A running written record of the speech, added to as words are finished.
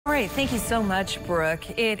All right, thank you so much,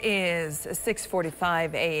 Brooke. It is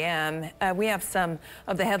 6:45 a.m. We have some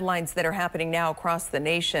of the headlines that are happening now across the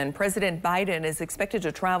nation. President Biden is expected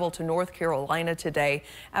to travel to North Carolina today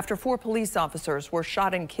after 4 police officers were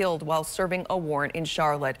shot and killed while serving a warrant in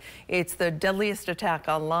Charlotte. It's the deadliest attack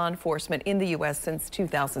on law enforcement in the U.S. since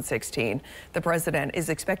 2016. The president is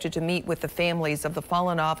expected to meet with the families of the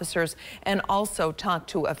fallen officers and also talk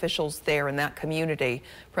to officials there in that community.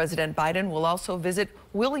 President Biden will also visit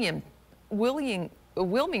Wilmington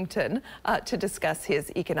to discuss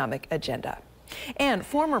his economic agenda. And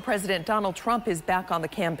former President Donald Trump is back on the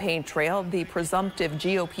campaign trail. The presumptive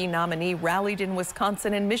GOP nominee rallied in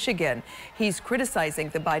Wisconsin and Michigan. He's criticizing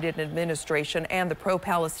the Biden administration and the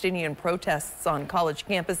pro-Palestinian protests on college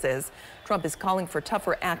campuses. Trump is calling for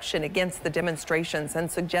tougher action against the demonstrations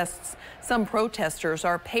and suggests some protesters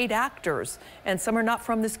are paid actors and some are not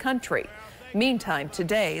from this country. Meantime,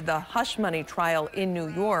 today, the hush money trial in New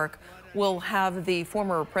York will have the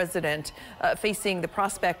former president facing the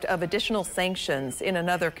prospect of additional sanctions in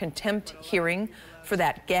another contempt hearing for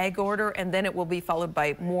that gag order, and then it will be followed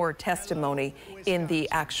by more testimony in the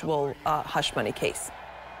actual hush money case.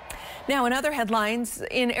 Now, in other headlines,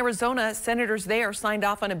 in Arizona, senators there signed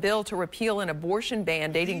off on a bill to repeal an abortion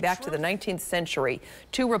ban dating back to the 19th century.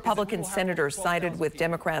 2 Republican senators sided with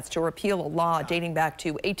Democrats to repeal a law dating back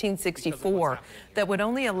to 1864 that would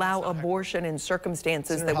only allow abortion in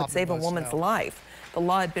circumstances that would save a woman's life. The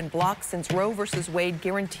law had been blocked since Roe versus Wade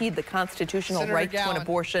guaranteed the constitutional right to an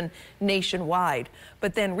abortion nationwide.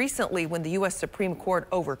 But then recently, when the U.S. Supreme Court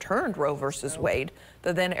overturned Roe versus Wade,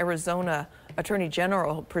 the then Arizona Attorney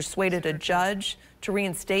General persuaded a judge to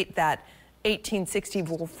reinstate that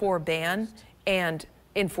 1864 ban and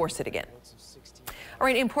enforce it again. All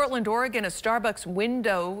right, in Portland, Oregon, a Starbucks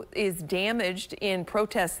window is damaged in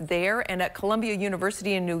protests there, and at Columbia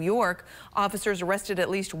University in New York, officers arrested at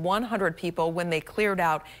least 100 people when they cleared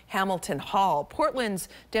out Hamilton Hall. Portland's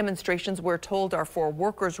demonstrations, we're told, are for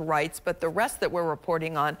workers' rights, but the rest that we're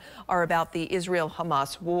reporting on are about the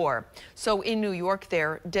Israel-Hamas war. So in New York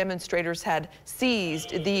there, demonstrators had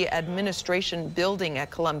seized the administration building at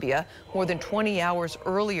Columbia more than 20 hours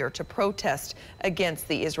earlier to protest against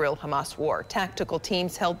the Israel-Hamas war. Tactical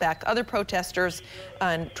teams held back other protesters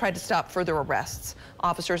and tried to stop further arrests.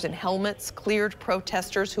 Officers in helmets cleared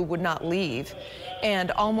protesters who would not leave. And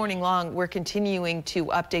all morning long, we're continuing to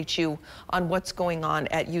update you on what's going on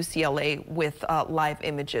at UCLA with live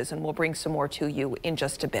images, and we'll bring some more to you in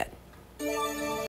just a bit.